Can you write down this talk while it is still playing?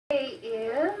Today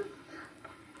is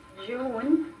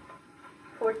June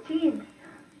 14th,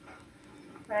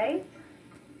 right?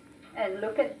 And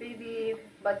look at baby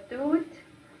Batoot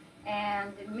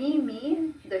and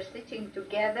Mimi. They're sitting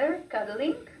together,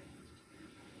 cuddling.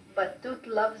 Batoot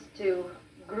loves to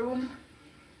groom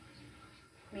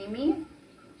Mimi.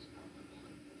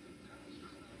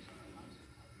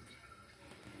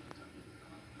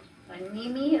 And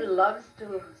Mimi loves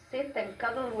to sit and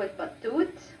cuddle with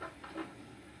Batoot.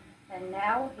 And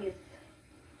now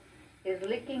he's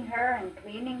licking her and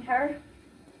cleaning her.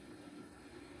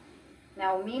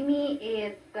 Now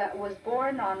Mimi was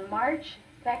born on March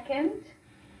 2nd,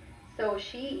 so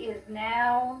she is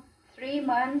now 3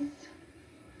 months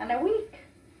and a week,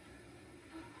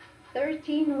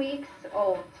 13 weeks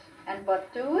old. And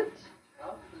Batoot,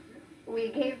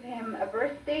 we gave him a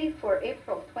birthday for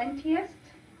April 20th,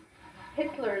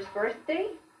 Hitler's birthday,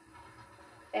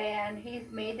 and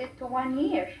he's made it to 1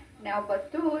 year. Now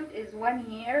Batoot is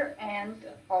 1 year and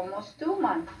almost 2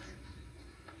 months.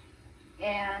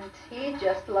 And he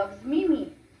just loves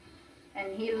Mimi.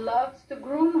 And he loves to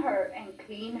groom her and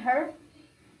clean her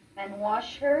and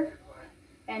wash her.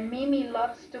 And Mimi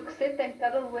loves to sit and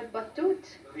cuddle with Batoot.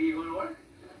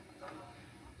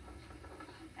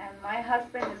 And my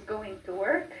husband is going to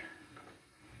work.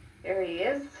 Here he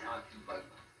is.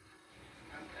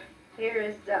 Here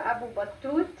is Abu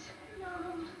Batoot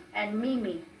and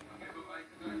Mimi.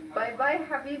 Bye bye,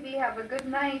 Habibi. Have a good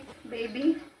night,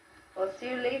 baby. I'll see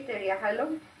you later, ya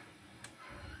hello.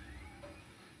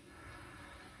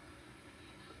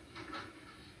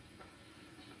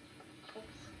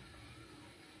 Oops.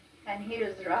 And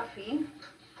here's Rafi.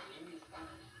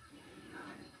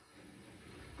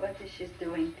 What is she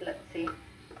doing? Let's see.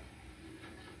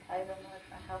 I don't know if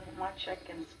I have much I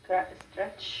can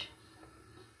stretch.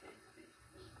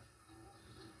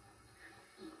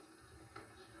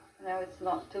 Now it's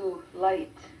not too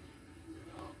light.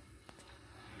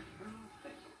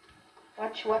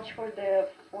 Watch for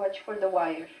the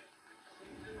wire.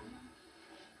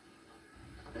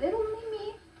 Little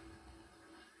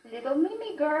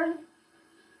Mimi girl.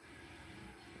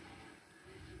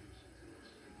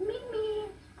 Mimi,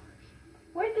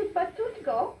 where did Batoot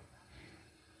go?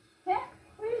 Yeah,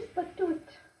 where is Batoot?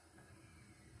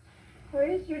 Where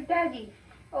is your daddy?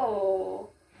 Oh,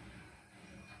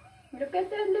 look at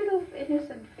that little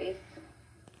innocent face.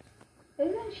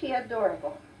 Isn't she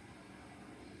adorable?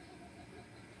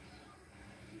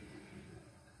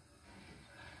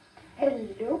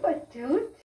 Hello, Batoot.